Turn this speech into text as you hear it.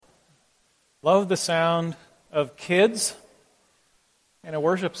Love the sound of kids in a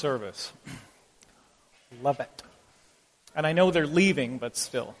worship service. Love it. And I know they're leaving, but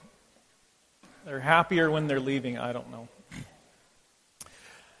still. They're happier when they're leaving, I don't know.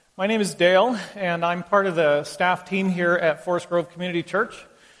 My name is Dale, and I'm part of the staff team here at Forest Grove Community Church.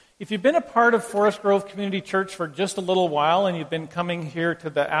 If you've been a part of Forest Grove Community Church for just a little while and you've been coming here to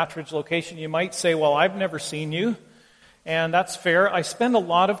the Attridge location, you might say, well, I've never seen you. And that's fair. I spend a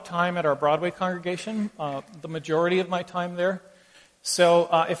lot of time at our Broadway congregation, the majority of my time there. So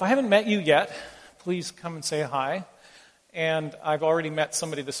if I haven't met you yet, please come and say hi. And I've already met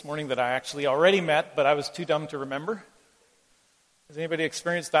somebody this morning that I actually already met, but I was too dumb to remember. Has anybody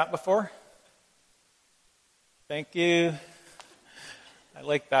experienced that before? Thank you. I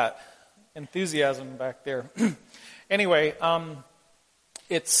like that enthusiasm back there. Anyway,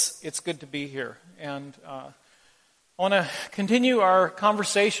 it's good to be here. And I want to continue our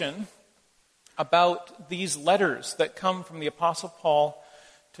conversation about these letters that come from the Apostle Paul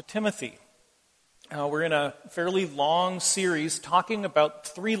to Timothy. We're in a fairly long series talking about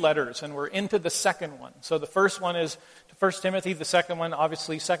 3 letters, and we're into the second one. So the first one is to 1 Timothy, the second one,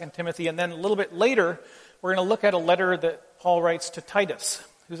 obviously, 2 Timothy, and then a little bit later, we're going to look at a letter that Paul writes to Titus,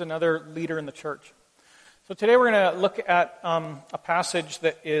 who's another leader in the church. So today we're going to look at a passage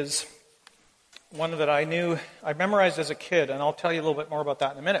that is one that I memorized as a kid, and I'll tell you a little bit more about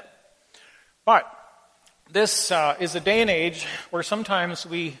that in a minute. But this is a day and age where sometimes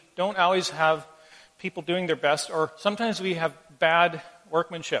we don't always have people doing their best, or sometimes we have bad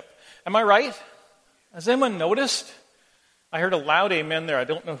workmanship. Am I right? Has anyone noticed? I heard a loud amen there. I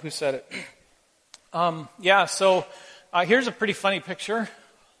don't know who said it. So here's a pretty funny picture.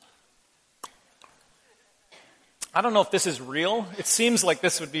 I don't know if this is real. It seems like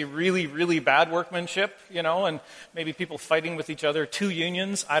this would be really, really bad workmanship, and maybe people fighting with each other, 2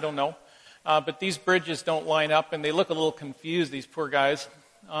 unions, I don't know. But these bridges don't line up, and they look a little confused, these poor guys.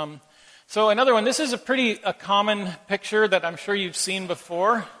 So another one, this is a common picture that I'm sure you've seen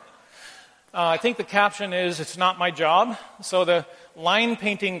before. I think the caption is, "It's not my job." So the line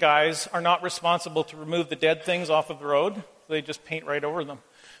painting guys are not responsible to remove the dead things off of the road. They just paint right over them.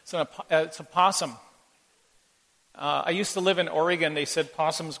 So it's a possum. I used to live in Oregon. They said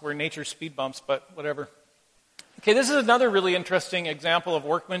possums were nature's speed bumps, but whatever. Okay, this is another really interesting example of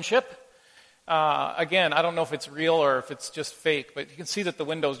workmanship. Again, I don't know if it's real or if it's just fake, but you can see that the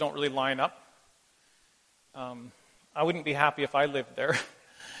windows don't really line up. I wouldn't be happy if I lived there.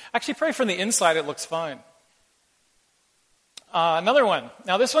 Actually, pray from the inside, it looks fine. Another one.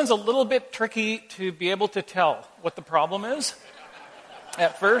 Now, this one's a little bit tricky to be able to tell what the problem is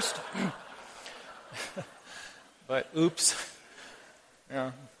at first. But oops.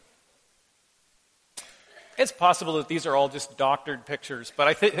 Yeah. It's possible that these are all just doctored pictures,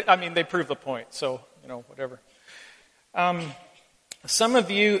 but they prove the point, so, whatever. Some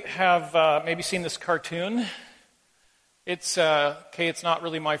of you have maybe seen this cartoon. It's not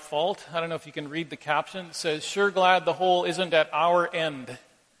really my fault. I don't know if you can read the caption. It says, "Sure glad the hole isn't at our end."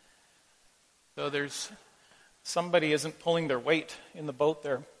 So somebody isn't pulling their weight in the boat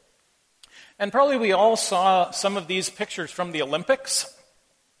there. And probably we all saw some of these pictures from the Olympics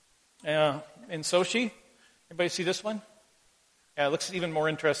in Sochi. Anybody see this one? Yeah, it looks even more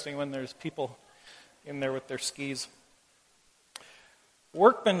interesting when there's people in there with their skis.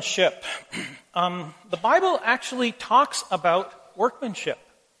 Workmanship. The Bible actually talks about workmanship,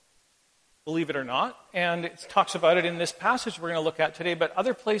 believe it or not. And it talks about it in this passage we're going to look at today, but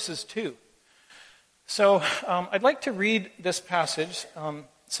other places too. So I'd like to read this passage,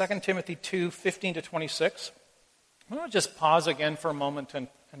 2 Timothy 2, 15 to 26. I'm going to just pause again for a moment and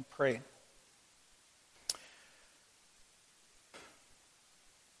pray.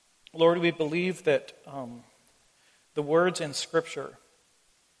 Lord, we believe that the words in Scripture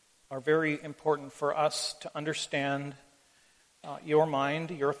are very important for us to understand your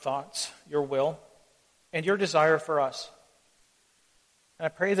mind, your thoughts, your will, and your desire for us. And I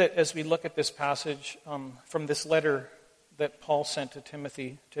pray that as we look at this passage from this letter that Paul sent to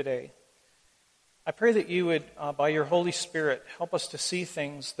Timothy today, I pray that you would, by your Holy Spirit, help us to see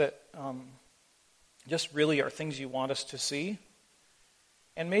things that just really are things you want us to see,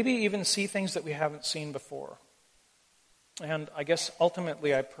 and maybe even see things that we haven't seen before. And I guess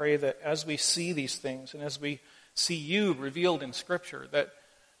ultimately I pray that as we see these things and as we see you revealed in Scripture, that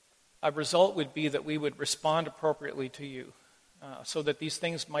a result would be that we would respond appropriately to you so that these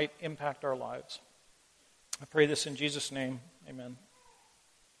things might impact our lives. I pray this in Jesus' name. Amen.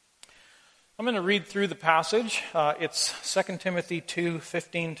 I'm going to read through the passage. It's 2 Timothy 2,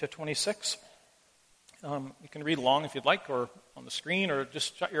 15 to 26. You can read along if you'd like, or on the screen, or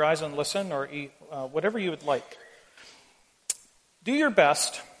just shut your eyes and listen, or whatever you would like. Do your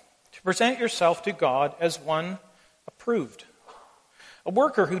best to present yourself to God as one approved, a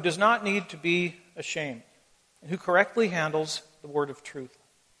worker who does not need to be ashamed, and who correctly handles the word of truth.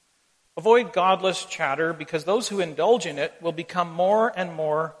 Avoid godless chatter, because those who indulge in it will become more and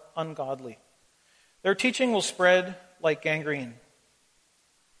more ungodly. Their teaching will spread like gangrene.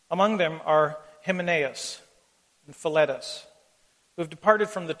 Among them are Hymenaeus and Philetus, who have departed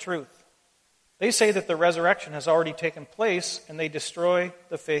from the truth. They say that the resurrection has already taken place, and they destroy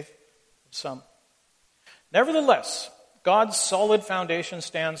the faith of some. Nevertheless, God's solid foundation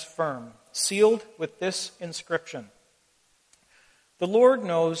stands firm, sealed with this inscription: The Lord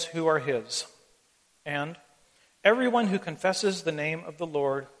knows who are his, and everyone who confesses the name of the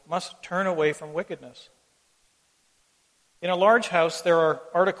Lord must turn away from wickedness. In a large house there are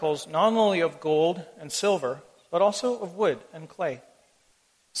articles not only of gold and silver, but also of wood and clay.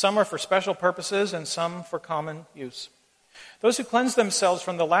 Some are for special purposes and some for common use. Those who cleanse themselves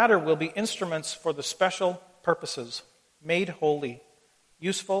from the latter will be instruments for the special purposes, made holy,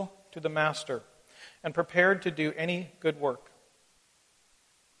 useful to the master, and prepared to do any good work.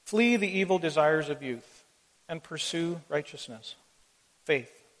 Flee the evil desires of youth and pursue righteousness,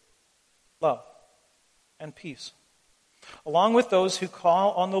 faith, love, and peace, along with those who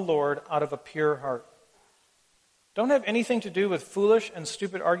call on the Lord out of a pure heart. Don't have anything to do with foolish and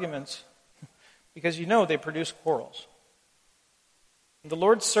stupid arguments, because you know they produce quarrels. The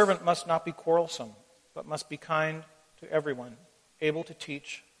Lord's servant must not be quarrelsome, but must be kind to everyone, able to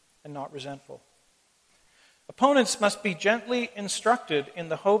teach and not resentful. Opponents must be gently instructed in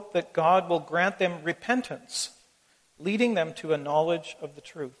the hope that God will grant them repentance, leading them to a knowledge of the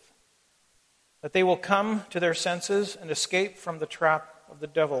truth, that they will come to their senses and escape from the trap of the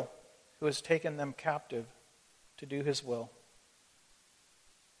devil who has taken them captive to do his will.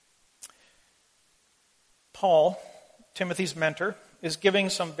 Paul, Timothy's mentor, is giving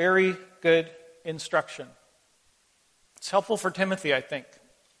some very good instruction. It's helpful for Timothy, I think.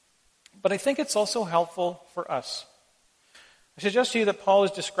 But I think it's also helpful for us. I suggest to you that Paul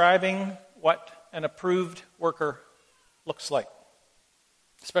is describing what an approved worker looks like,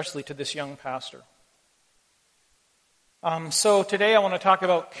 especially to this young pastor. So today I want to talk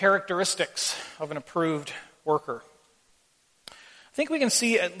about characteristics of an approved worker. I think we can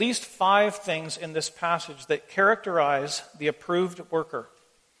see at least 5 things in this passage that characterize the approved worker.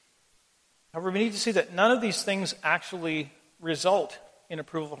 However, we need to see that none of these things actually result in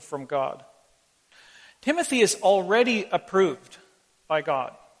approval from God. Timothy is already approved by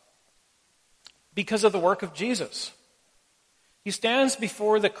God because of the work of Jesus. He stands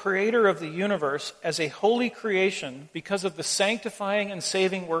before the Creator of the universe as a holy creation because of the sanctifying and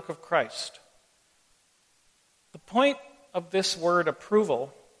saving work of Christ. The point of this word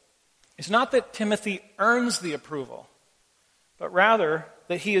approval is not that Timothy earns the approval, but rather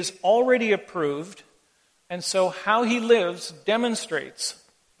that he is already approved, and so how he lives demonstrates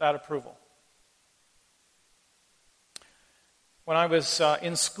that approval. When I was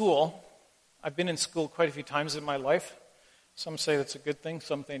in school, I've been in school quite a few times in my life. Some say that's a good thing,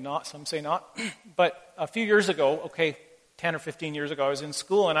 some say not. But a few years ago, 10 or 15 years ago, I was in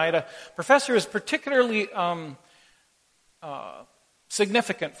school, and I had a professor who was particularly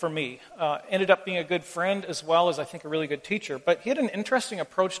significant for me. Ended up being a good friend as well as, I think, a really good teacher. But he had an interesting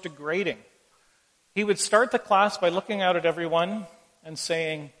approach to grading. He would start the class by looking out at everyone and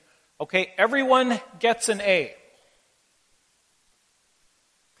saying, okay, everyone gets an A.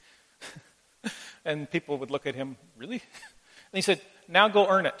 And people would look at him, really? And he said, now go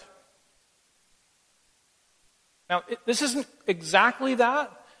earn it. Now, this isn't exactly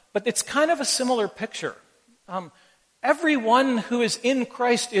that, but it's kind of a similar picture. Everyone who is in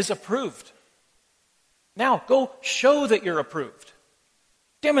Christ is approved. Now, go show that you're approved.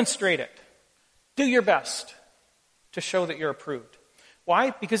 Demonstrate it. Do your best to show that you're approved.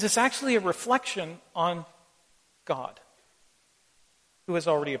 Why? Because it's actually a reflection on God, who has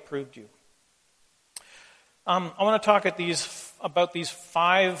already approved you. I want to talk about these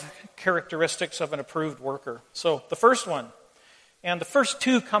 5 characteristics of an approved worker. So the first one, and the first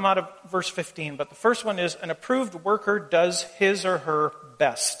 2 come out of verse 15, but the first one is an approved worker does his or her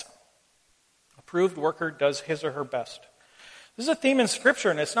best. Approved worker does his or her best. This is a theme in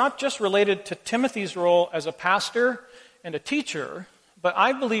Scripture, and it's not just related to Timothy's role as a pastor and a teacher, but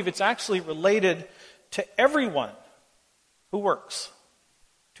I believe it's actually related to everyone who works,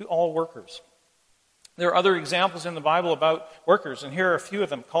 to all workers. There are other examples in the Bible about workers, and here are a few of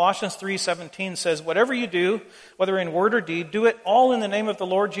them. Colossians 3:17 says, whatever you do, whether in word or deed, do it all in the name of the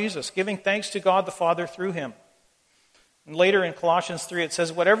Lord Jesus, giving thanks to God the Father through him. And later in Colossians 3, it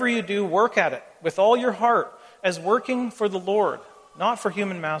says, "Whatever you do, work at it with all your heart, as working for the Lord, not for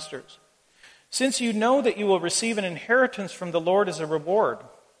human masters. Since you know that you will receive an inheritance from the Lord as a reward,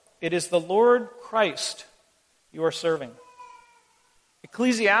 it is the Lord Christ you are serving."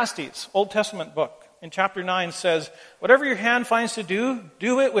 Ecclesiastes, Old Testament book, in chapter 9 says, "Whatever your hand finds to do,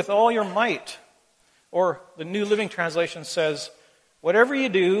 do it with all your might." Or the New Living Translation says, "Whatever you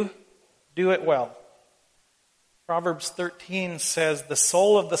do, do it well." Proverbs 13 says, "The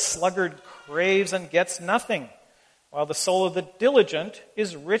soul of the sluggard craves and gets nothing, while the soul of the diligent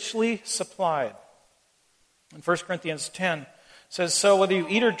is richly supplied." And 1 Corinthians 10 says, "So whether you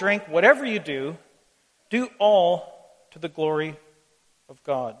eat or drink, whatever you do, do all to the glory of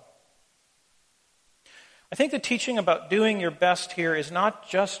God." I think the teaching about doing your best here is not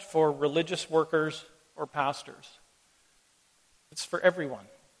just for religious workers or pastors. It's for everyone.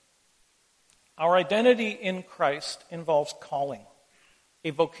 Our identity in Christ involves calling,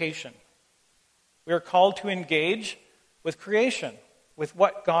 a vocation. We are called to engage with creation, with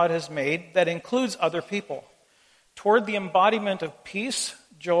what God has made that includes other people, toward the embodiment of peace,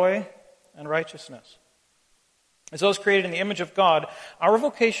 joy, and righteousness. As those created in the image of God, our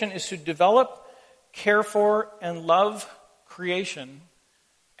vocation is to develop, care for, and love creation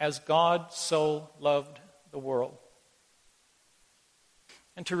as God so loved the world.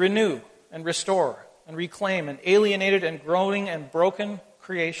 And to renew and restore and reclaim an alienated and growing and broken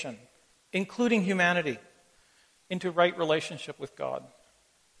creation, including humanity, into right relationship with God.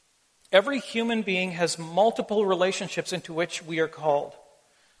 Every human being has multiple relationships into which we are called.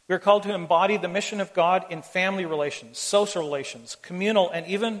 We are called to embody the mission of God in family relations, social relations, communal, and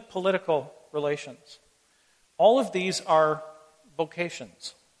even political relations. All of these are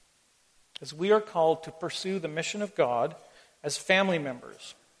vocations, as we are called to pursue the mission of God as family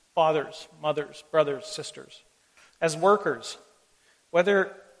members, fathers, mothers, brothers, sisters, as workers,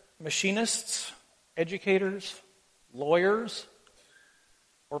 whether machinists, educators, lawyers,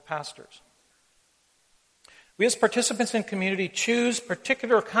 or pastors. We as participants in community choose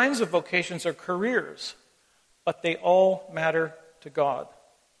particular kinds of vocations or careers, but they all matter to God.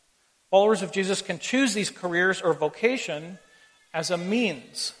 Followers of Jesus can choose these careers or vocation as a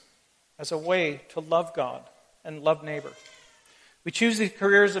means, as a way to love God and love neighbor. We choose these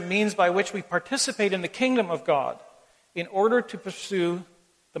careers as a means by which we participate in the kingdom of God in order to pursue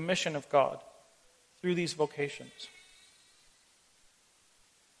the mission of God through these vocations.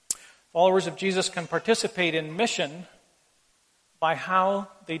 Followers of Jesus can participate in mission by how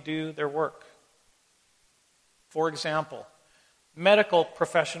they do their work. For example, medical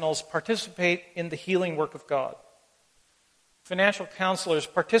professionals participate in the healing work of God. Financial counselors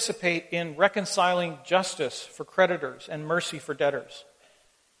participate in reconciling justice for creditors and mercy for debtors.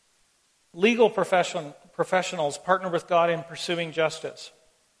 Legal professionals partner with God in pursuing justice.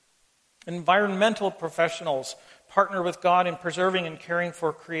 Environmental professionals partner with God in preserving and caring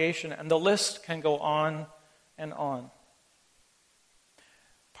for creation, and the list can go on and on.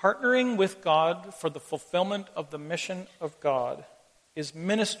 Partnering with God for the fulfillment of the mission of God is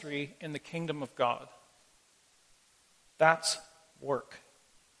ministry in the kingdom of God. That's work.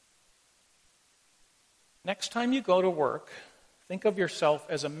 Next time you go to work, think of yourself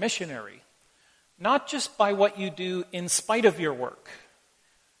as a missionary, not just by what you do in spite of your work,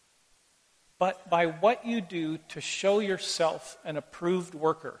 but by what you do to show yourself an approved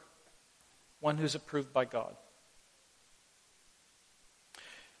worker, one who's approved by God.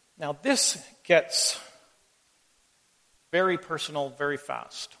 Now, this gets very personal very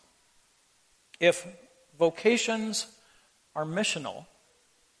fast. If vocations are missional,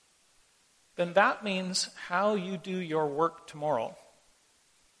 then that means how you do your work tomorrow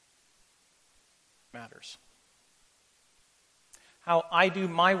matters. How I do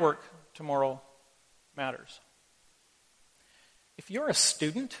my work tomorrow matters. If you're a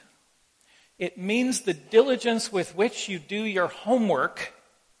student, it means the diligence with which you do your homework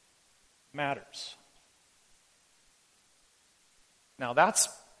matters. Now that's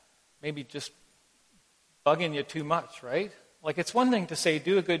maybe just bugging you too much, right? Like, it's one thing to say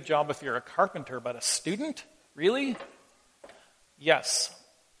do a good job if you're a carpenter, but a student? Really? Yes.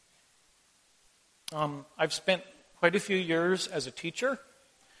 I've spent quite a few years as a teacher,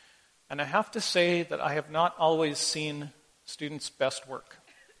 and I have to say that I have not always seen students' best work.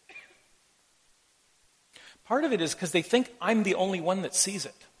 Part of it is because they think I'm the only one that sees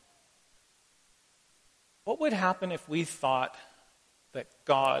it. What would happen if we thought that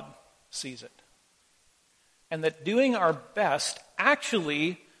God sees it? And that doing our best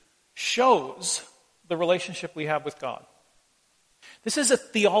actually shows the relationship we have with God. This is a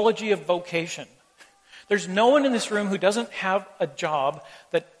theology of vocation. There's no one in this room who doesn't have a job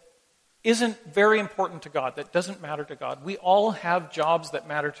that isn't very important to God, that doesn't matter to God. We all have jobs that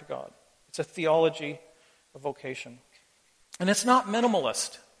matter to God. It's a theology of vocation. And it's not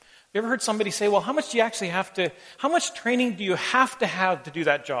minimalist. You ever heard somebody say, well, how much training do you have to do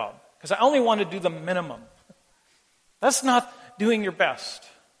that job? Because I only want to do the minimum. That's not doing your best.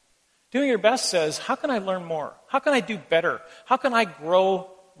 Doing your best says, how can I learn more? How can I do better? How can I grow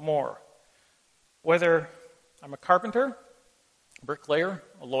more? Whether I'm a carpenter, a bricklayer,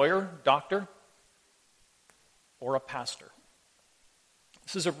 a lawyer, doctor, or a pastor.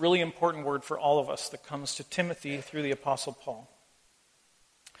 This is a really important word for all of us that comes to Timothy through the Apostle Paul.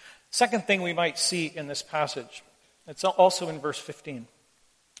 Second thing we might see in this passage, it's also in verse 15.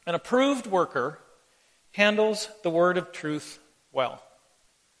 An approved worker handles the word of truth well.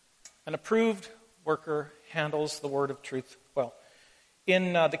 An approved worker handles the word of truth well.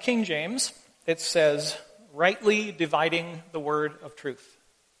 In the King James, it says, rightly dividing the word of truth.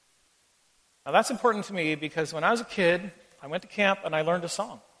 Now that's important to me because when I was a kid, I went to camp and I learned a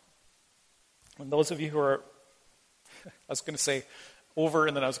song. And those of you who are, I was going to say over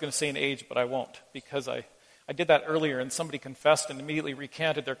and then I was going to say an age, but I won't because I did that earlier and somebody confessed and immediately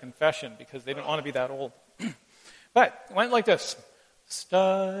recanted their confession because they didn't want to be that old. But it went like this.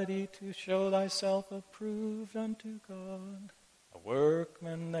 Study to show thyself approved unto God, a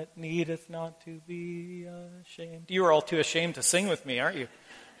workman that needeth not to be ashamed. You are all too ashamed to sing with me, aren't you?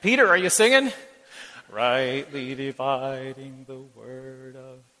 Peter, are you singing? Rightly dividing the word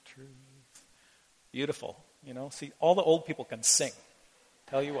of truth. Beautiful, See, all the old people can sing.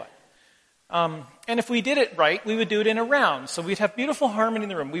 Tell you what. And if we did it right, we would do it in a round. So we'd have beautiful harmony in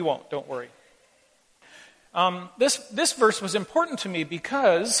the room. We won't, don't worry. This verse was important to me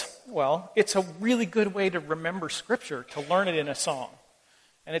because, it's a really good way to remember Scripture, to learn it in a song.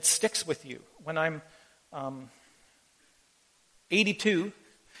 And it sticks with you. When I'm 82,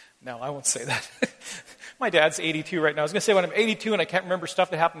 no, I won't say that. My dad's 82 right now. I was going to say when I'm 82 and I can't remember stuff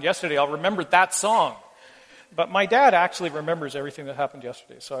that happened yesterday, I'll remember that song. But my dad actually remembers everything that happened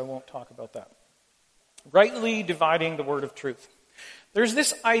yesterday, so I won't talk about that. Rightly dividing the word of truth. There's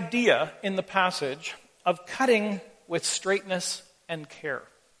this idea in the passage of cutting with straightness and care,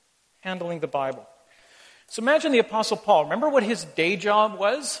 handling the Bible. So imagine the Apostle Paul. Remember what his day job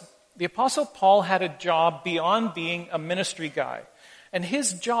was? The Apostle Paul had a job beyond being a ministry guy, and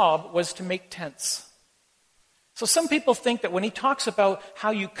his job was to make tents. So some people think that when he talks about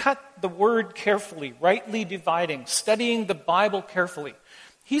how you cut the word carefully, rightly dividing, studying the Bible carefully,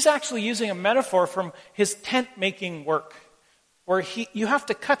 he's actually using a metaphor from his tent-making work, where you have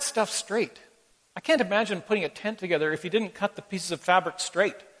to cut stuff straight. I can't imagine putting a tent together if you didn't cut the pieces of fabric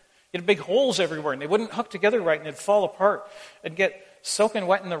straight. You had big holes everywhere, and they wouldn't hook together right, and they'd fall apart and get soaking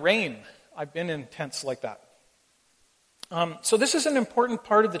wet in the rain. I've been in tents like that. So this is an important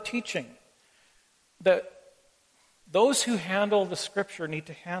part of the teaching, that those who handle the Scripture need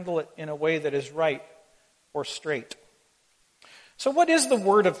to handle it in a way that is right or straight. So what is the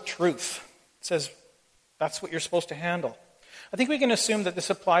word of truth? It says that's what you're supposed to handle. I think we can assume that this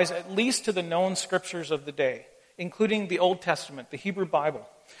applies at least to the known Scriptures of the day, including the Old Testament, the Hebrew Bible,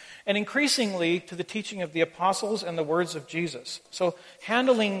 and increasingly to the teaching of the apostles and the words of Jesus. So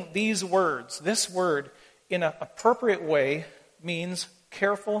handling these words, this word, in an appropriate way means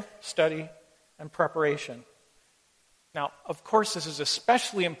careful study and preparation. Now, of course, this is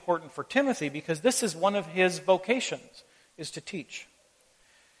especially important for Timothy because this is one of his vocations, is to teach.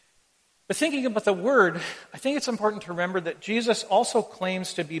 But thinking about the word, I think it's important to remember that Jesus also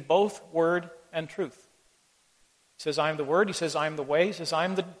claims to be both word and truth. He says, I am the word. He says, I am the way. He says, I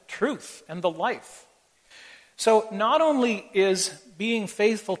am the truth and the life. So not only is being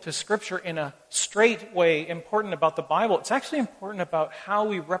faithful to Scripture in a straight way important about the Bible, it's actually important about how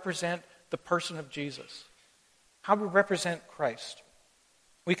we represent the person of Jesus, how we represent Christ.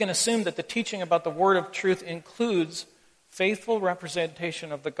 We can assume that the teaching about the word of truth includes faithful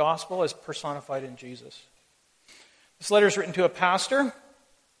representation of the gospel as personified in Jesus. This letter is written to a pastor,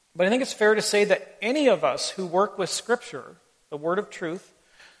 but I think it's fair to say that any of us who work with Scripture, the word of truth,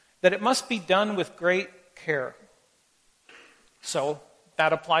 that it must be done with great care. So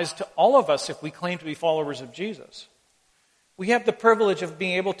that applies to all of us if we claim to be followers of Jesus. We have the privilege of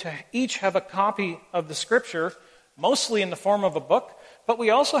being able to each have a copy of the Scripture, mostly in the form of a book, but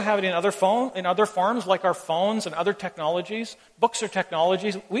we also have it in other forms like our phones and other technologies. Books are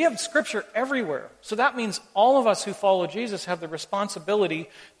technologies. We have Scripture everywhere. So that means all of us who follow Jesus have the responsibility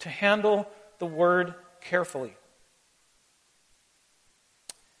to handle the Word carefully.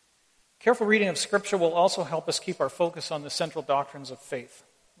 Careful reading of Scripture will also help us keep our focus on the central doctrines of faith.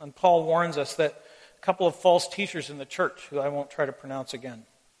 And Paul warns us that couple of false teachers in the church, who I won't try to pronounce again.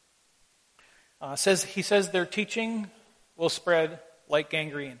 He says their teaching will spread like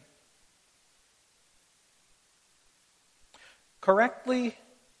gangrene. Correctly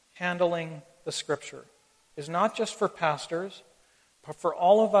handling the Scripture is not just for pastors, but for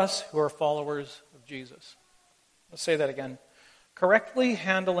all of us who are followers of Jesus. Let's say that again. Correctly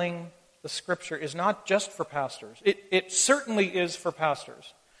handling the Scripture is not just for pastors. It certainly is for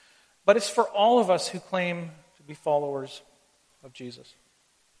pastors, but it's for all of us who claim to be followers of Jesus.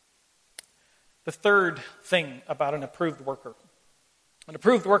 The third thing about an approved worker. An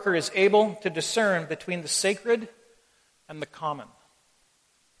approved worker is able to discern between the sacred and the common.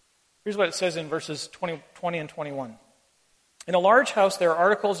 Here's what it says in verses 20 and 21. In a large house there are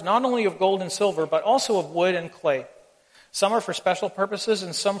articles not only of gold and silver, but also of wood and clay. Some are for special purposes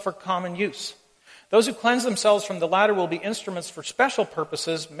and some for common use. Those who cleanse themselves from the latter will be instruments for special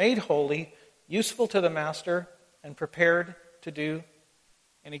purposes, made holy, useful to the master, and prepared to do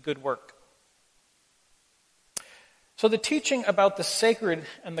any good work. So the teaching about the sacred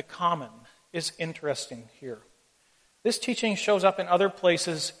and the common is interesting here. This teaching shows up in other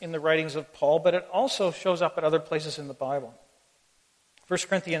places in the writings of Paul, but it also shows up at other places in the Bible. 1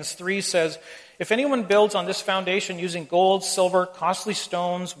 Corinthians 3 says, "If anyone builds on this foundation using gold, silver, costly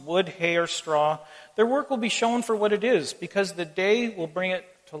stones, wood, hay, or straw, their work will be shown for what it is, because the day will bring it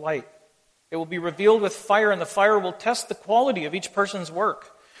to light. It will be revealed with fire, and the fire will test the quality of each person's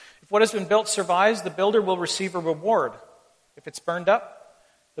work. If what has been built survives, the builder will receive a reward. If it's burned up,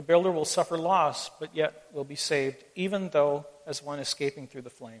 the builder will suffer loss, but yet will be saved, even though as one escaping through the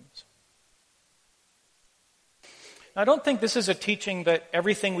flames." Now, I don't think this is a teaching that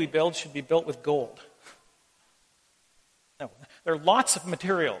everything we build should be built with gold. No, there are lots of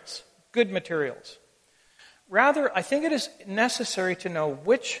materials, good materials. Rather, I think it is necessary to know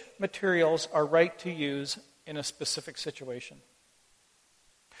which materials are right to use in a specific situation.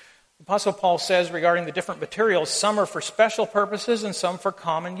 The Apostle Paul says regarding the different materials, some are for special purposes and some for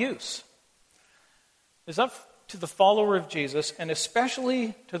common use. It's up to the follower of Jesus, and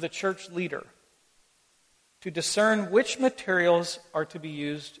especially to the church leader, to discern which materials are to be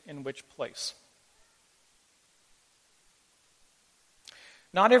used in which place.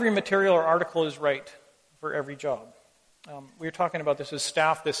 Not every material or article is right for every job. We were talking about this as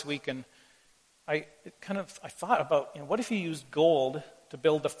staff this week, and I thought about, what if you used gold to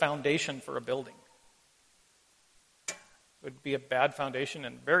build the foundation for a building? It would be a bad foundation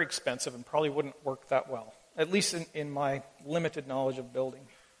and very expensive and probably wouldn't work that well, at least in my limited knowledge of building.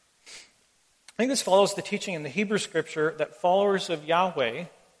 I think this follows the teaching in the Hebrew Scripture that followers of Yahweh,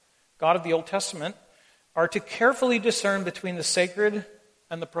 God of the Old Testament, are to carefully discern between the sacred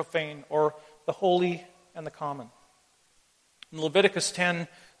and the profane, or the holy and the common. In Leviticus 10,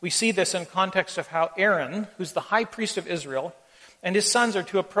 we see this in context of how Aaron, who's the high priest of Israel, and his sons are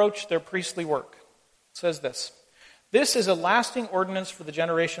to approach their priestly work. It says this, "This is a lasting ordinance for the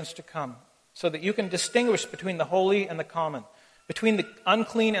generations to come, so that you can distinguish between the holy and the common, between the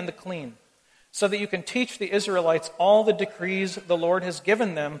unclean and the clean, so that you can teach the Israelites all the decrees the Lord has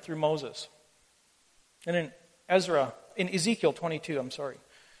given them through Moses." And in Ezekiel 22,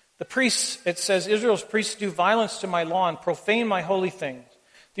 the priests, it says, "Israel's priests do violence to my law and profane my holy things.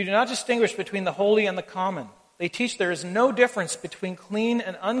 They do not distinguish between the holy and the common. They teach there is no difference between clean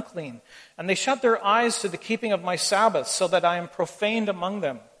and unclean, and they shut their eyes to the keeping of my Sabbaths, so that I am profaned among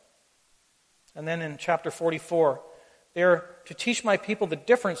them." And then in chapter 44, they are to teach my people the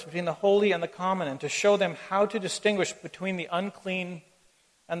difference between the holy and the common, and to show them how to distinguish between the unclean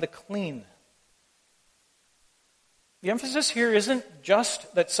and the clean. The emphasis here isn't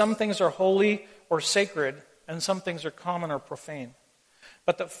just that some things are holy or sacred and some things are common or profane,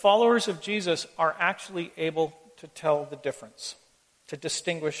 but that followers of Jesus are actually able to tell the difference, to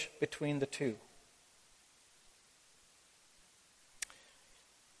distinguish between the two.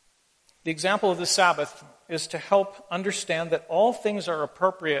 The example of the Sabbath is to help understand that all things are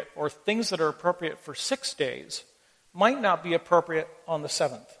appropriate, or things that are appropriate for 6 days might not be appropriate on the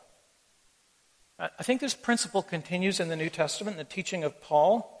seventh. I think this principle continues in the New Testament, in the teaching of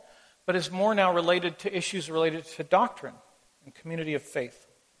Paul, but is more now related to issues related to doctrine and community of faith.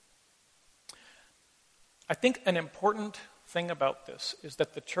 I think an important thing about this is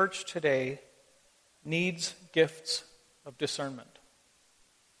that the church today needs gifts of discernment.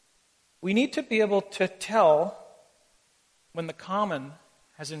 We need to be able to tell when the common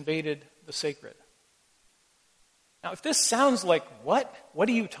has invaded the sacred. Now, if this sounds like, what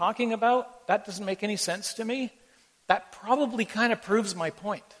are you talking about? That doesn't make any sense to me. That probably kind of proves my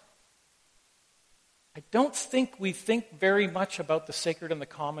point. I don't think we think very much about the sacred and the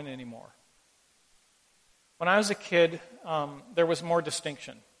common anymore. When I was a kid, there was more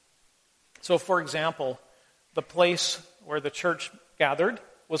distinction. So, for example, the place where the church gathered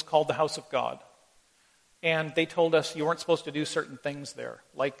was called the house of God. And they told us you weren't supposed to do certain things there,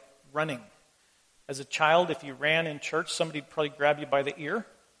 like running. As a child, if you ran in church, somebody would probably grab you by the ear.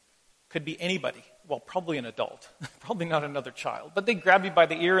 Could be anybody. Well, probably an adult. Probably not another child. But they'd grab you by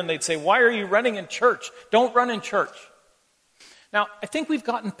the ear and they'd say, "Why are you running in church? Don't run in church." Now, I think we've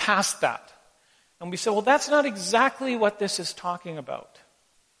gotten past that. And we say, well, that's not exactly what this is talking about.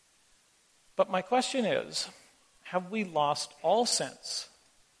 But my question is, have we lost all sense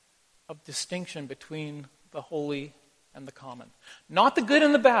of distinction between the holy and the common? Not the good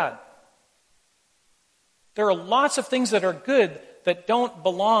and the bad. There are lots of things that are good that don't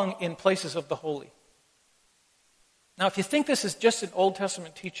belong in places of the holy. Now, if you think this is just an Old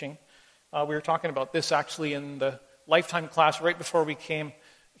Testament teaching, we were talking about this actually in the Lifetime class right before we came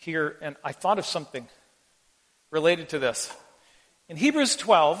here, and I thought of something related to this. In Hebrews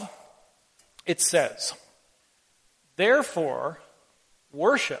 12, it says, "Therefore,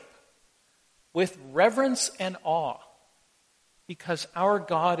 worship with reverence and awe, because our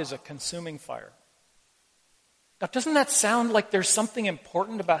God is a consuming fire." Now, doesn't that sound like there's something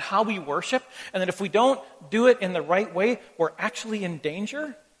important about how we worship, and that if we don't do it in the right way, we're actually in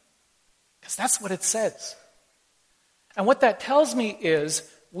danger? Because that's what it says. And what that tells me is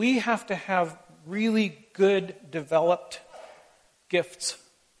we have to have really good, developed gifts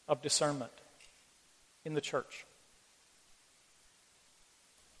of discernment in the church.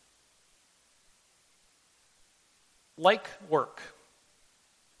 Like work,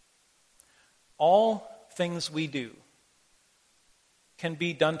 all things we do can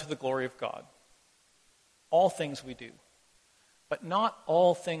be done to the glory of God. All things we do. But not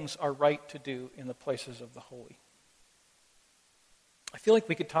all things are right to do in the places of the holy. I feel like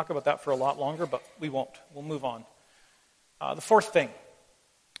we could talk about that for a lot longer, but we won't. We'll move on. The fourth thing.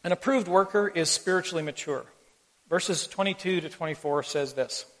 An approved worker is spiritually mature. Verses 22 to 24 says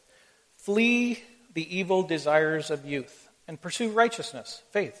this: "Flee the evil desires of youth and pursue righteousness,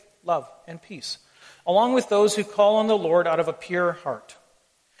 faith, love, and peace, along with those who call on the Lord out of a pure heart.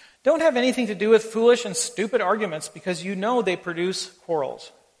 Don't have anything to do with foolish and stupid arguments, because you know they produce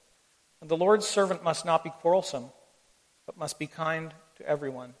quarrels. And the Lord's servant must not be quarrelsome, but must be kind to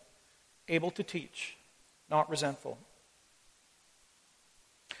everyone, able to teach, not resentful."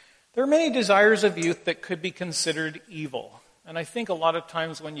 There are many desires of youth that could be considered evil. And I think a lot of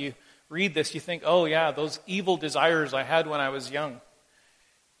times when you read this, you think, oh yeah, those evil desires I had when I was young.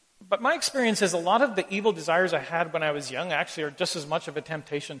 But my experience is a lot of the evil desires I had when I was young actually are just as much of a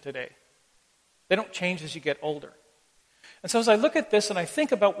temptation today. They don't change as you get older. And so as I look at this and I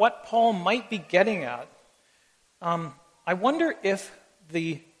think about what Paul might be getting at, I wonder if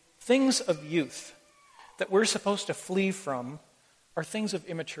the things of youth that we're supposed to flee from are things of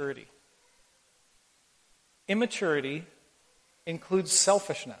immaturity. Immaturity includes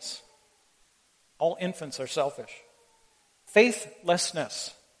selfishness. All infants are selfish.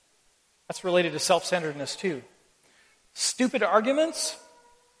 Faithlessness. That's related to self-centeredness too. Stupid arguments.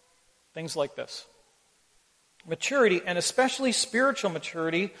 Things like this. Maturity, and especially spiritual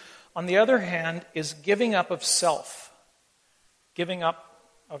maturity, on the other hand, is giving up of self. Giving up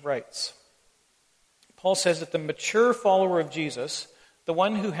of rights. Paul says that the mature follower of Jesus, the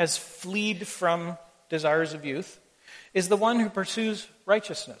one who has fled from desires of youth, is the one who pursues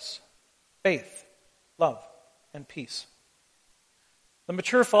righteousness, faith, love, and peace. The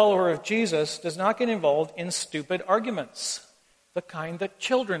mature follower of Jesus does not get involved in stupid arguments, the kind that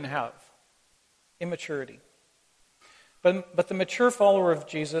children have. Immaturity. But the mature follower of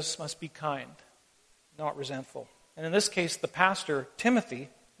Jesus must be kind, not resentful. And in this case, the pastor, Timothy,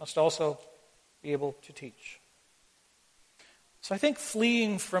 must also be able to teach. So I think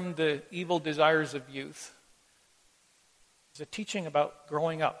fleeing from the evil desires of youth is a teaching about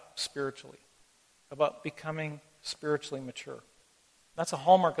growing up spiritually, about becoming spiritually mature. That's a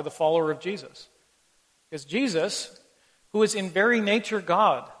hallmark of the follower of Jesus. Because Jesus, who is in very nature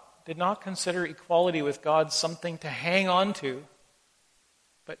God, did not consider equality with God something to hang on to,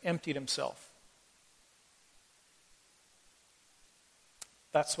 but emptied himself.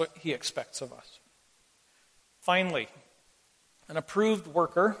 That's what he expects of us. Finally, an approved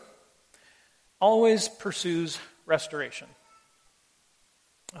worker always pursues restoration.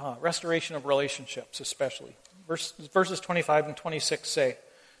 Restoration of relationships, especially. Verses 25 and 26 say,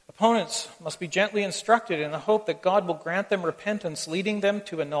 "Opponents must be gently instructed in the hope that God will grant them repentance, leading them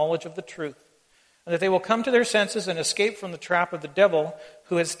to a knowledge of the truth, and that they will come to their senses and escape from the trap of the devil,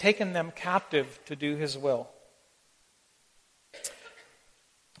 who has taken them captive to do his will."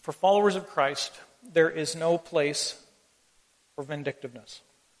 For followers of Christ, there is no place for vindictiveness.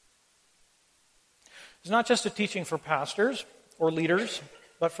 It's not just a teaching for pastors or leaders,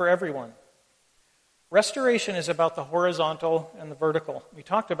 but for everyone. Restoration is about the horizontal and the vertical. We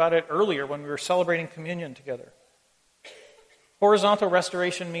talked about it earlier when we were celebrating communion together. Horizontal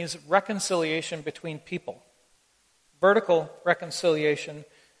restoration means reconciliation between people. Vertical reconciliation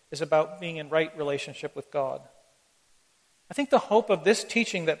is about being in right relationship with God. I think the hope of this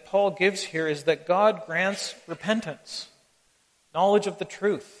teaching that Paul gives here is that God grants repentance, knowledge of the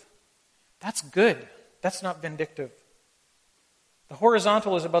truth. That's good. That's not vindictive. The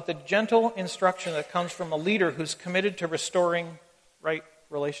horizontal is about the gentle instruction that comes from a leader who's committed to restoring right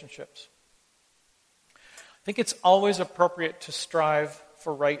relationships. I think it's always appropriate to strive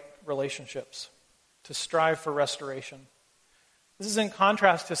for right relationships, to strive for restoration. This is in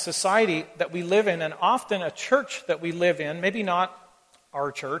contrast to society that we live in, and often a church that we live in, maybe not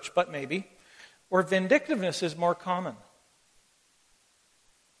our church, but maybe, where vindictiveness is more common.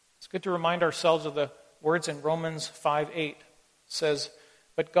 It's good to remind ourselves of the words in Romans 5:8. It says,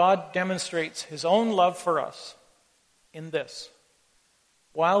 "But God demonstrates his own love for us in this: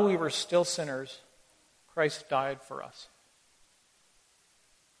 while we were still sinners, Christ died for us."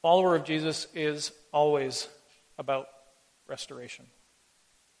 Follower of Jesus is always about restoration.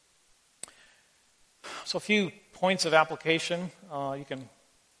 So a few points of application. You can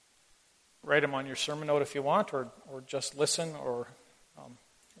write them on your sermon note if you want, or just listen, or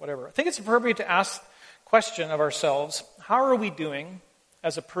whatever. I think it's appropriate to ask the question of ourselves: how are we doing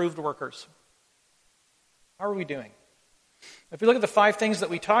as approved workers? How are we doing? If we look at the 5 things that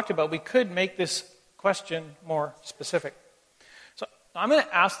we talked about, we could make this question more specific. So I'm going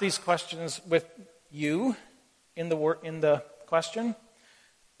to ask these questions with you in the question,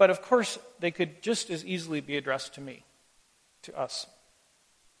 but of course they could just as easily be addressed to me, to us.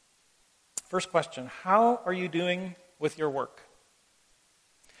 First question: how are you doing with your work?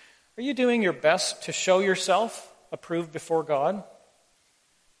 Are you doing your best to show yourself approved before God?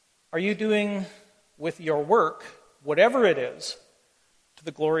 Are you doing with your work, whatever it is, to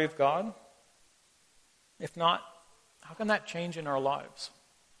the glory of God? If not, how can that change in our lives?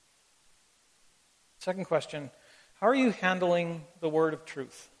 Second question: how are you handling the word of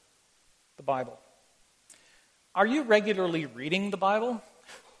truth, the Bible? Are you regularly reading the Bible?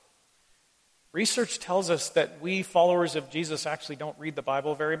 Research tells us that we followers of Jesus actually don't read the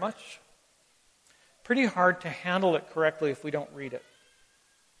Bible very much. Pretty hard to handle it correctly if we don't read it.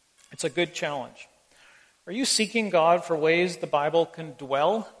 It's a good challenge. Are you seeking God for ways the Bible can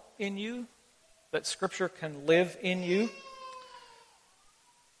dwell in you, that Scripture can live in you?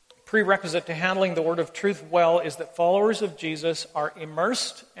 Prerequisite to handling the word of truth well is that followers of Jesus are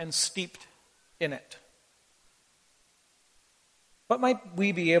immersed and steeped in it. What might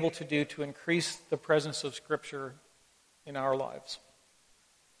we be able to do to increase the presence of Scripture in our lives?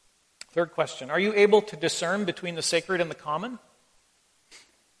 Third question: are you able to discern between the sacred and the common?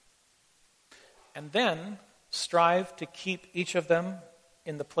 And then strive to keep each of them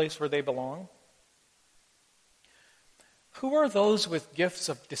in the place where they belong? Who are those with gifts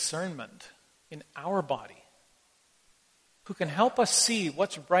of discernment in our body who can help us see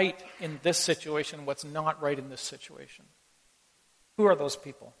what's right in this situation, what's not right in this situation? Who are those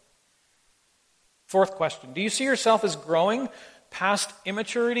people? Fourth question: do you see yourself as growing past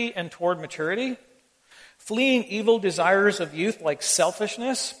immaturity and toward maturity? Fleeing evil desires of youth like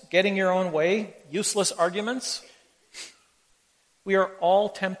selfishness, getting your own way, useless arguments? We are all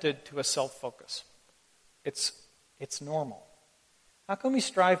tempted to a self-focus. It's normal. How can we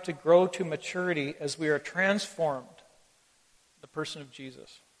strive to grow to maturity as we are transformed in the person of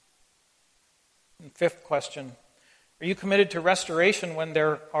Jesus? And fifth question: are you committed to restoration when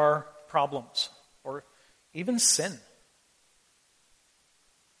there are problems or even sin? Are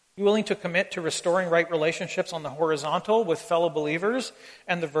you willing to commit to restoring right relationships on the horizontal with fellow believers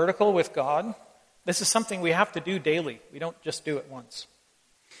and the vertical with God? This is something we have to do daily. We don't just do it once.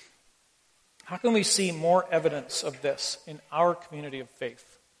 How can we see more evidence of this in our community of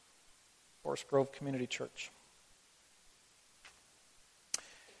faith, Forest Grove Community Church?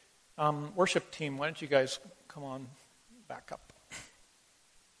 Worship team, why don't you guys come on back up?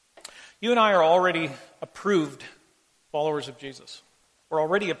 You and I are already approved followers of Jesus. We're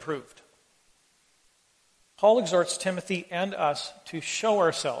already approved. Paul exhorts Timothy and us to show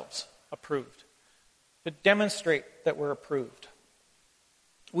ourselves approved, to demonstrate that we're approved.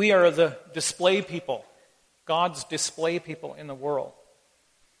 We are the display people, God's display people in the world.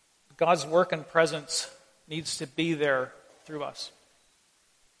 God's work and presence needs to be there through us.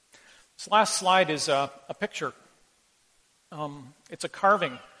 This last slide is a picture. It's a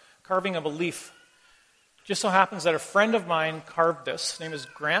carving of a leaf Just so happens that a friend of mine carved this. His name is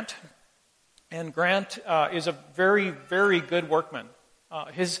Grant. And Grant is a very, very good workman.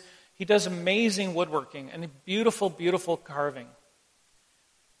 He does amazing woodworking and beautiful, beautiful carving.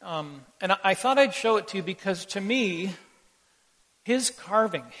 And I thought I'd show it to you because to me, his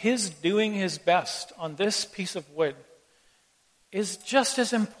carving, his doing his best on this piece of wood is just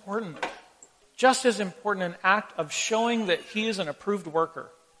as important an act of showing that he is an approved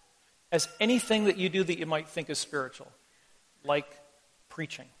worker as anything that you do that you might think is spiritual, like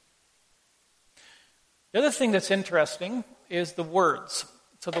preaching. The other thing that's interesting is the words.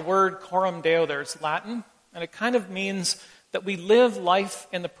 So the word coram Deo there is Latin, and it kind of means that we live life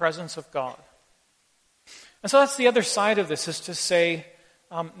in the presence of God. And so that's the other side of this, is to say,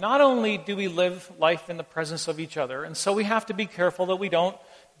 not only do we live life in the presence of each other, and so we have to be careful that we don't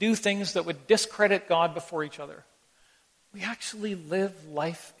do things that would discredit God before each other. We actually live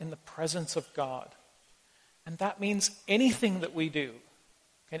life in the presence of God. And that means anything that we do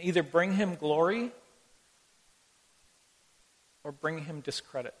can either bring him glory or bring him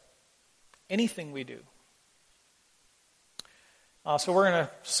discredit. Anything we do. So we're going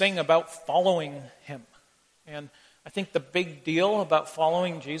to sing about following him. And I think the big deal about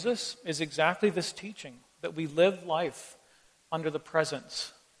following Jesus is exactly this teaching, that we live life under the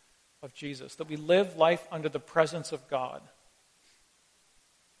presence of Jesus, that we live life under the presence of God.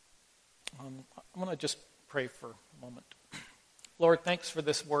 I'm going to just pray for a moment. Lord, thanks for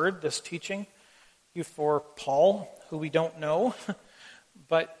this word, this teaching. Thank you for Paul, who we don't know,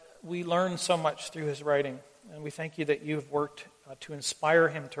 but we learn so much through his writing. And we thank you that you've worked to inspire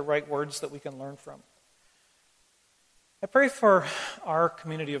him to write words that we can learn from. I pray for our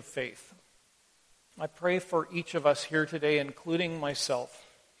community of faith. I pray for each of us here today, including myself,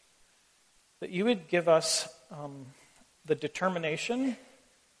 that you would give us the determination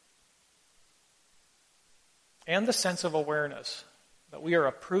and the sense of awareness that we are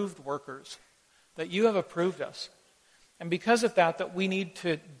approved workers, that you have approved us. And because of that, that we need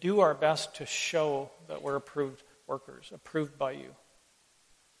to do our best to show that we're approved workers, approved by you.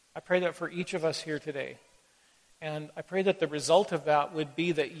 I pray that for each of us here today. And I pray that the result of that would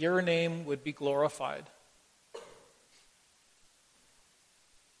be that your name would be glorified.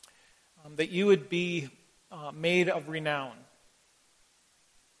 That you would be made of renown.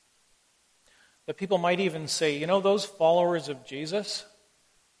 That people might even say, you know, those followers of Jesus,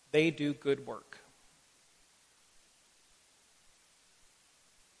 they do good work.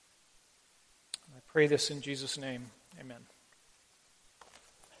 I pray this in Jesus' name. Amen.